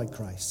becoming more like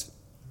Christ.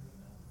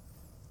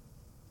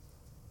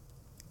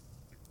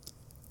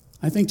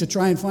 I think to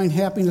try and find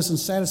happiness and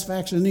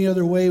satisfaction any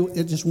other way,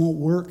 it just won't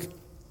work.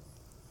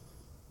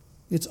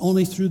 It's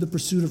only through the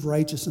pursuit of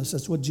righteousness.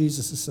 That's what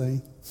Jesus is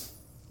saying.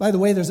 By the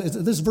way,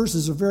 this verse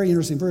is a very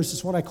interesting verse.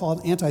 It's what I call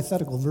an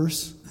antithetical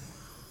verse,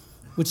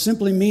 which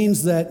simply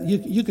means that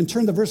you can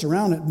turn the verse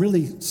around. It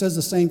really says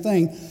the same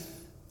thing.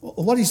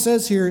 What he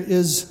says here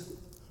is,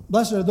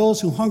 blessed are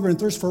those who hunger and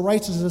thirst for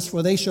righteousness,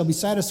 for they shall be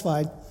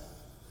satisfied.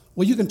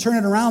 Well, you can turn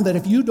it around that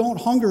if you don't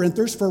hunger and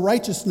thirst for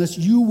righteousness,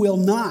 you will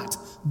not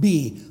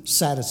be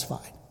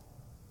satisfied.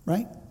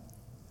 Right?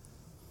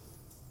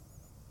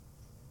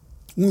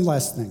 One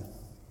last thing.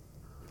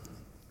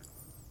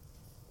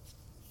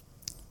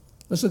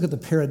 Let's look at the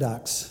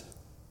paradox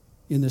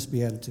in this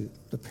beatitude,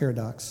 the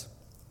paradox.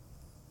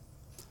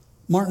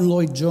 Martin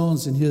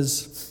Lloyd-Jones, in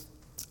his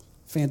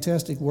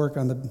fantastic work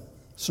on the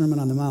Sermon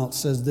on the Mount,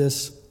 says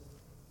this: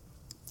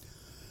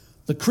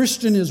 the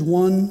Christian is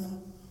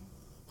one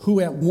who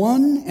at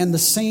one and the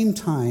same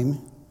time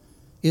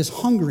is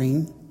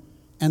hungering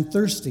and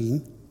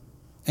thirsting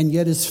and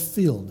yet is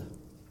filled.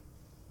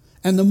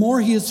 And the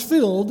more he is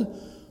filled,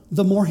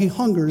 the more he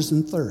hungers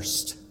and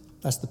thirsts.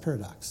 That's the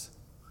paradox.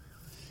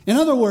 In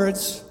other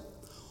words,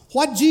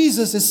 what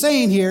Jesus is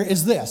saying here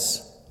is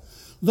this: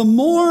 the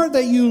more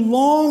that you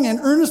long and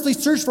earnestly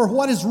search for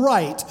what is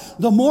right,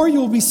 the more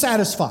you will be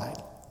satisfied.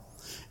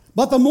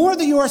 But the more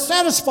that you are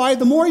satisfied,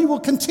 the more you will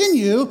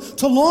continue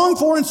to long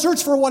for and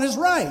search for what is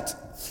right.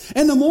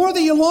 And the more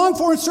that you long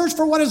for and search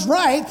for what is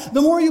right,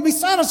 the more you'll be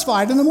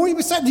satisfied. And the more you'll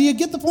be satisfied. Do you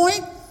get the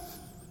point?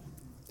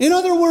 In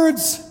other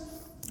words,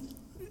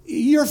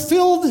 you're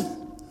filled,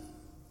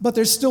 but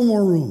there's still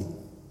more room.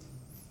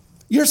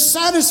 You're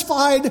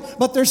satisfied,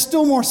 but there's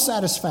still more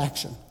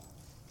satisfaction.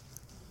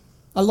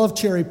 I love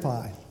cherry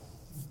pie.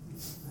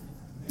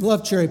 I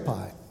love cherry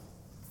pie.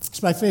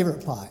 It's my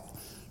favorite pie.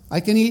 I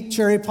can eat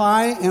cherry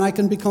pie and I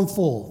can become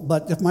full.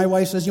 But if my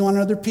wife says, you want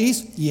another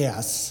piece?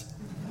 Yes.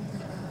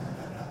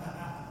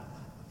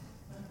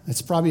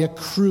 It's probably a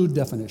crude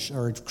definition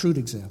or a crude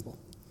example.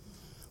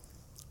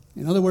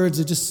 In other words,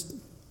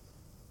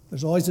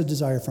 there's always a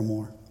desire for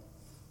more.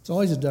 There's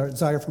always a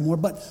desire for more,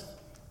 but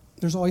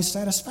there's always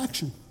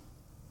satisfaction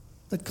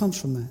that comes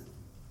from that.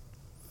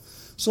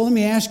 So let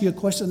me ask you a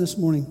question this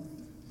morning.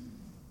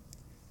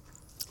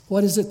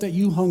 What is it that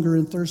you hunger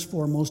and thirst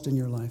for most in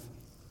your life?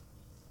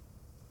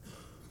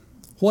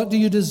 What do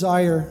you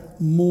desire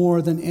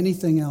more than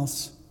anything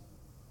else?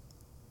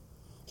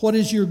 What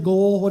is your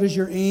goal? What is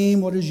your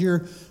aim? What is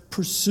your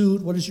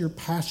pursuit? What is your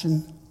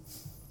passion?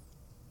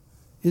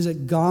 Is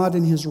it God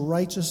and His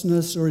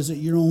righteousness, or is it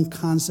your own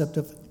concept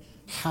of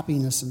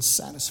happiness and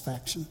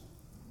satisfaction?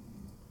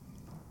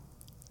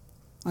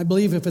 I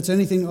believe if it's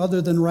anything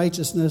other than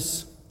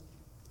righteousness,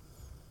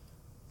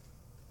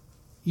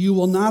 you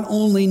will not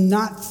only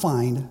not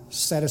find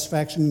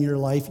satisfaction in your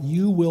life,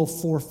 you will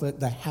forfeit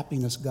the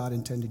happiness God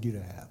intended you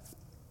to have.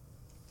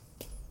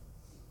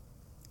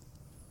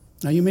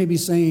 Now you may be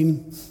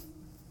saying,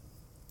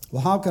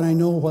 well, how can I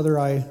know whether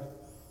I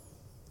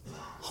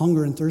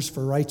hunger and thirst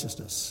for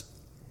righteousness?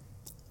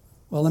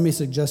 Well, let me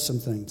suggest some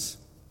things.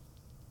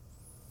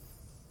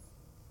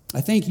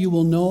 I think you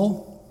will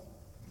know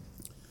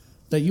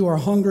that you are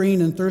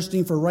hungering and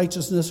thirsting for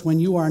righteousness when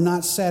you are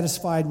not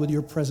satisfied with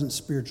your present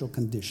spiritual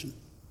condition.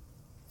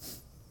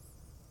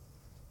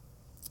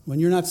 When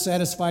you're not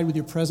satisfied with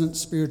your present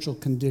spiritual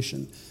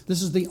condition.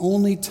 This is the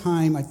only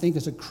time, I think,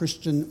 as a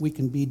Christian, we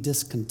can be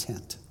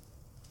discontent.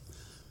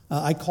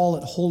 I call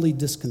it holy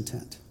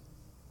discontent.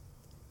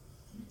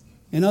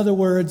 In other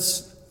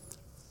words,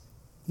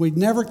 we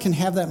never can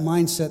have that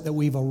mindset that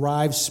we've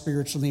arrived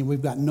spiritually and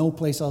we've got no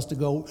place else to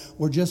go.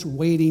 We're just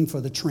waiting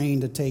for the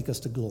train to take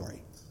us to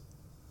glory.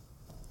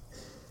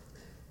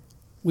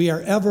 We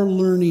are ever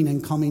learning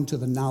and coming to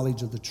the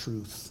knowledge of the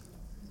truth.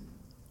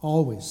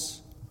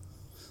 Always.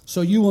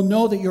 So you will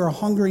know that you're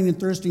hungering and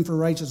thirsting for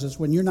righteousness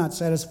when you're not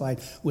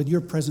satisfied with your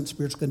present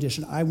spiritual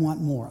condition. I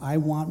want more. I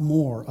want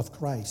more of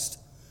Christ.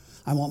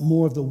 I want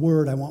more of the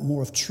Word. I want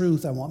more of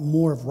truth. I want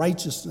more of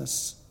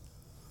righteousness.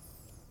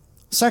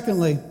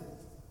 Secondly,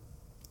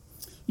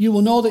 you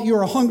will know that you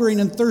are hungering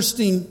and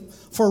thirsting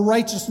for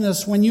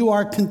righteousness when you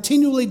are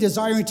continually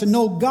desiring to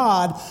know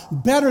God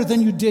better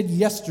than you did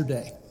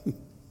yesterday.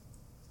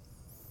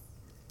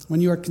 When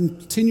you are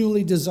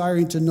continually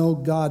desiring to know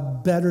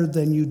God better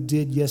than you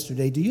did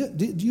yesterday. Do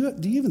you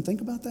even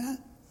think about that?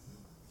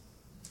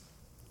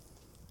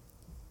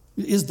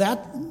 Is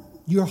that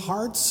your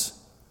heart's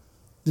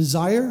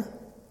desire?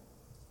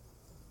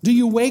 Do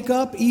you wake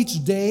up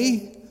each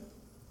day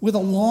with a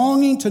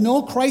longing to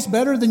know Christ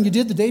better than you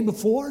did the day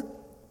before?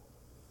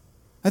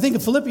 I think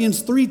of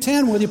Philippians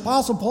 3:10, where the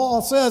Apostle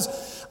Paul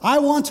says, I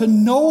want to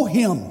know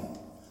Him.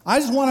 I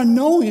just want to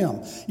know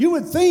Him. You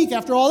would think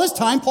after all this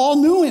time, Paul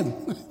knew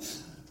Him.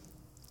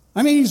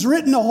 I mean, he's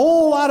written a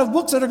whole lot of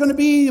books that are going to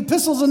be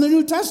epistles in the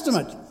New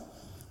Testament.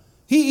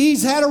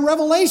 He's had a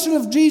revelation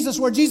of Jesus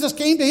where Jesus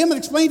came to him and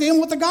explained to him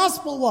what the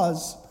gospel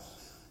was.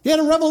 He had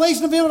a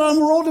revelation of him on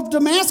the road to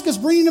Damascus,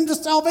 bringing him to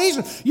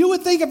salvation. You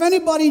would think if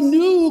anybody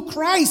knew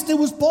Christ, it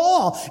was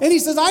Paul. And he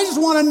says, I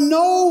just want to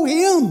know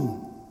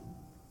Him.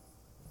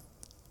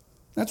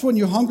 That's when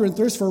you hunger and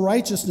thirst for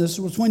righteousness.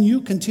 It's when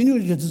you continue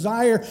to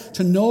desire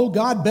to know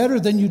God better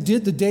than you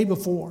did the day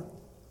before.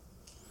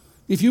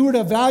 If you were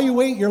to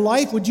evaluate your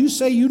life, would you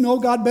say you know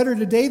God better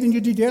today than you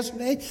did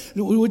yesterday?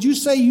 Would you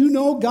say you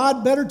know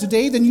God better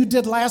today than you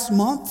did last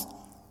month?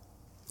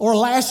 Or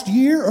last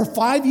year? Or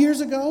 5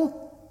 years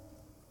ago?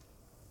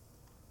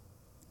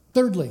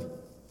 Thirdly,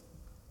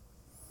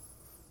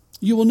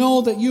 you will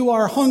know that you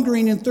are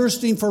hungering and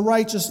thirsting for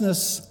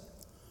righteousness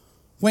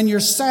when your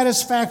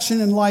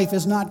satisfaction in life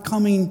is not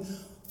coming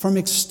from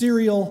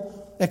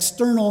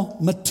external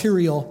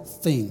material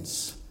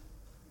things.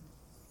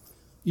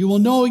 You will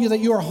know that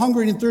you are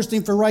hungering and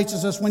thirsting for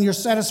righteousness when your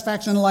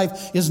satisfaction in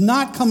life is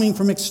not coming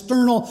from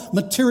external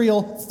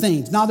material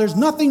things. Now, there's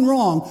nothing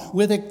wrong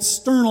with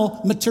external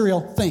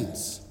material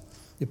things.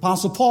 The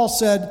Apostle Paul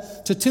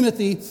said to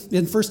Timothy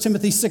in 1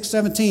 Timothy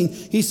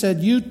 6:17, he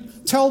said, "You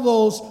tell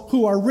those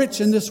who are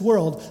rich in this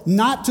world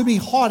not to be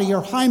haughty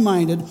or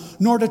high-minded,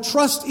 nor to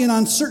trust in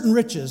uncertain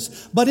riches,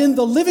 but in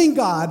the living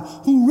God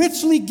who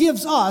richly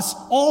gives us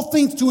all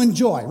things to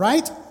enjoy,"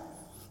 right?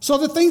 So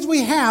the things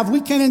we have,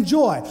 we can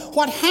enjoy.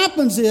 What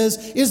happens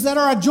is that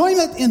our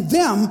enjoyment in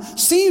them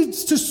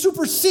seems to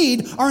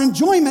supersede our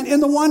enjoyment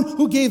in the one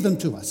who gave them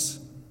to us.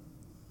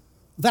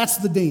 That's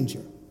the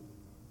danger.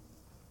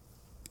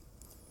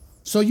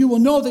 So you will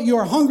know that you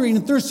are hungering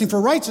and thirsting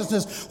for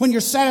righteousness when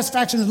your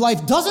satisfaction in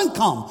life doesn't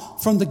come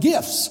from the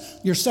gifts.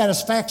 Your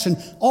satisfaction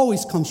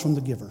always comes from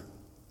the giver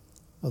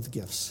of the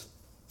gifts.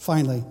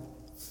 Finally,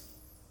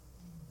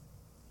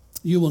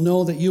 you will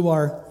know that you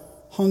are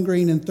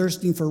hungering and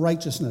thirsting for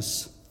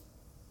righteousness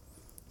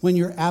when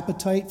your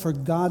appetite for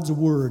God's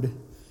word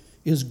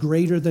is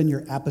greater than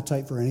your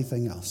appetite for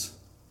anything else.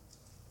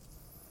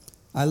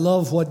 I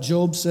love what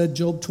Job said.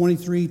 Job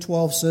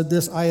 23:12 said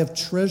this, "I have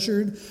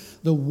treasured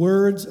the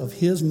words of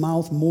his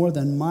mouth more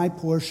than my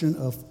portion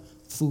of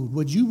food."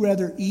 Would you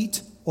rather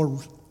eat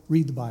or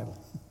read the Bible?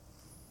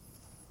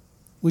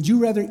 Would you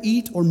rather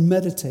eat or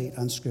meditate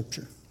on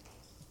Scripture?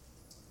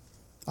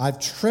 I've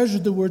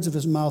treasured the words of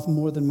his mouth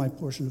more than my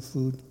portion of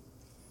food.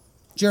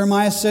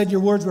 Jeremiah said,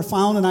 "Your words were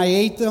found and I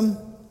ate them,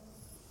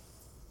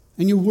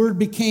 and your word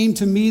became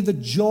to me the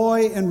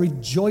joy and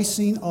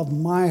rejoicing of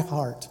my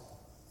heart."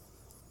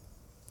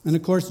 And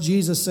of course,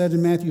 Jesus said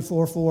in Matthew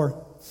 4:4,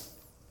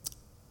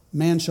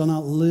 "Man shall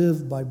not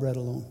live by bread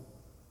alone,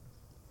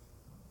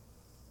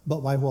 but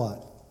by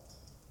what?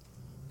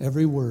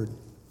 Every word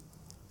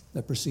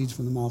that proceeds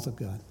from the mouth of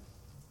God."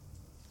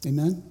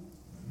 Amen?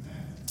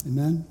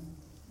 Amen?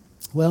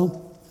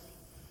 Well,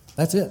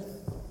 that's it.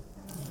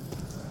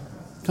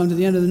 Come to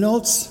the end of the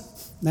notes.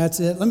 That's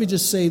it. Let me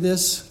just say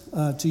this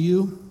to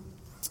you,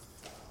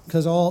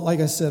 because like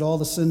I said, all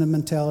the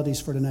sentimentalities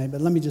for tonight,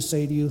 but let me just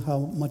say to you how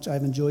much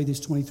I've enjoyed these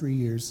 23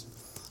 years,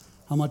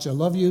 how much I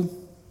love you.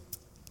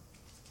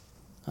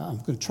 I'm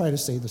going to try to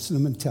say the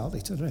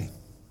sentimentality today.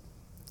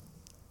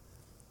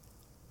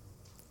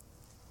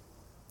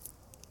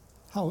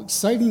 How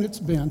exciting it's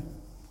been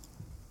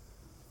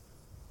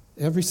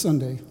every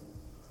Sunday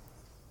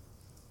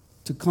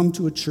to come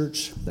to a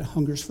church that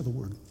hungers for the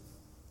Word.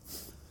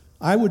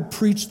 I would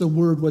preach the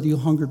Word whether you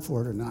hungered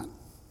for it or not.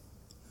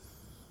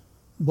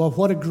 But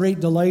what a great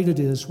delight it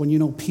is when you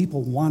know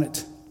people want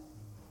it,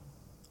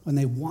 when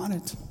they want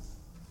it.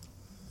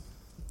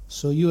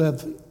 So you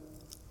have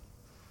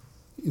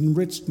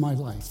enriched my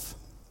life.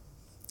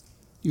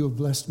 You have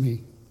blessed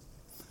me.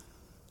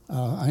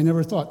 I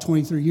never thought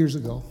 23 years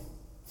ago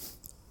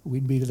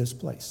we'd be to this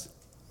place.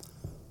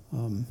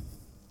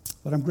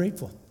 But I'm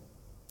grateful.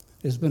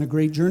 It's been a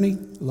great journey.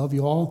 Love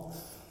you all.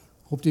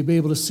 Hope to be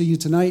able to see you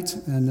tonight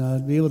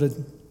and be able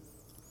to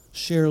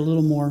share a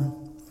little more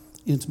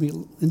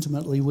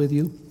intimately with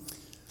you.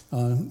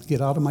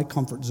 Get out of my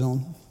comfort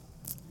zone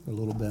for a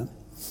little bit.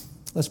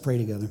 Let's pray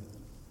together.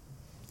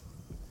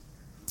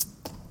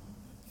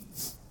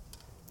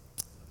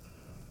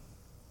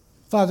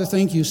 Father,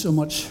 thank you so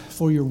much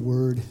for your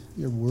word.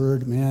 Your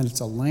word, man, it's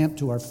a lamp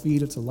to our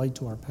feet. It's a light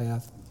to our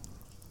path.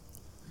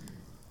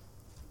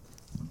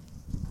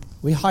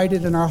 We hide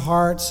it in our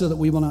hearts so that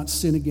we will not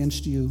sin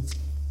against you.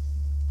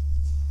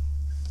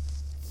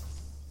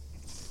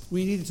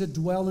 We need it to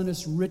dwell in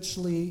us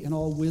richly in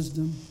all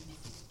wisdom.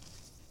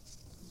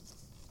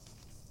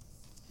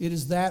 It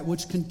is that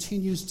which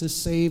continues to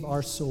save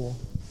our soul.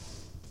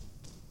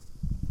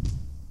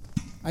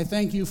 I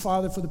thank you,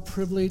 Father, for the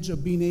privilege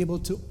of being able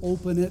to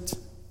open it,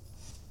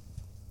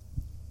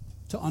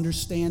 to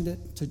understand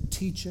it, to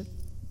teach it.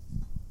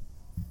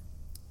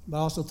 But I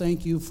also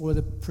thank you for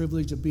the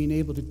privilege of being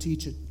able to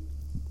teach it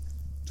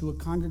to a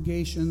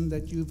congregation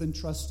that you've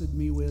entrusted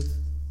me with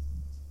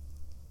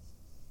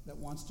that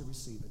wants to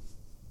receive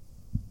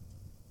it.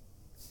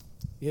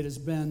 It has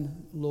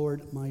been,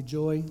 Lord, my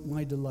joy,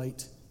 my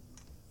delight.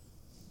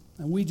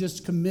 And we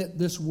just commit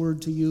this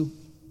word to you.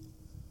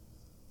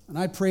 And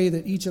I pray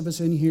that each of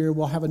us in here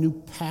will have a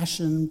new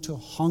passion to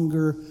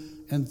hunger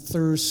and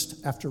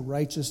thirst after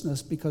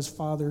righteousness because,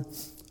 Father,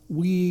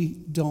 we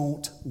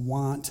don't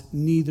want,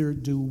 neither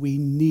do we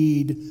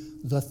need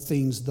the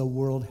things the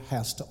world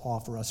has to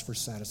offer us for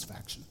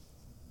satisfaction.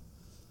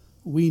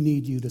 We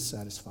need you to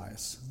satisfy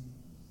us.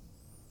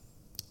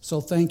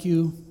 So thank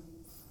you,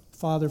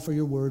 Father, for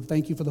your word.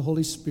 Thank you for the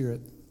Holy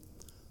Spirit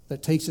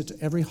that takes it to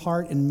every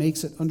heart and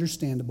makes it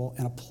understandable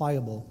and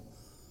applicable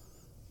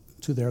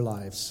to their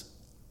lives.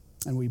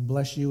 And we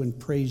bless you and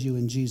praise you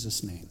in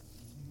Jesus' name.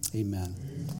 Amen.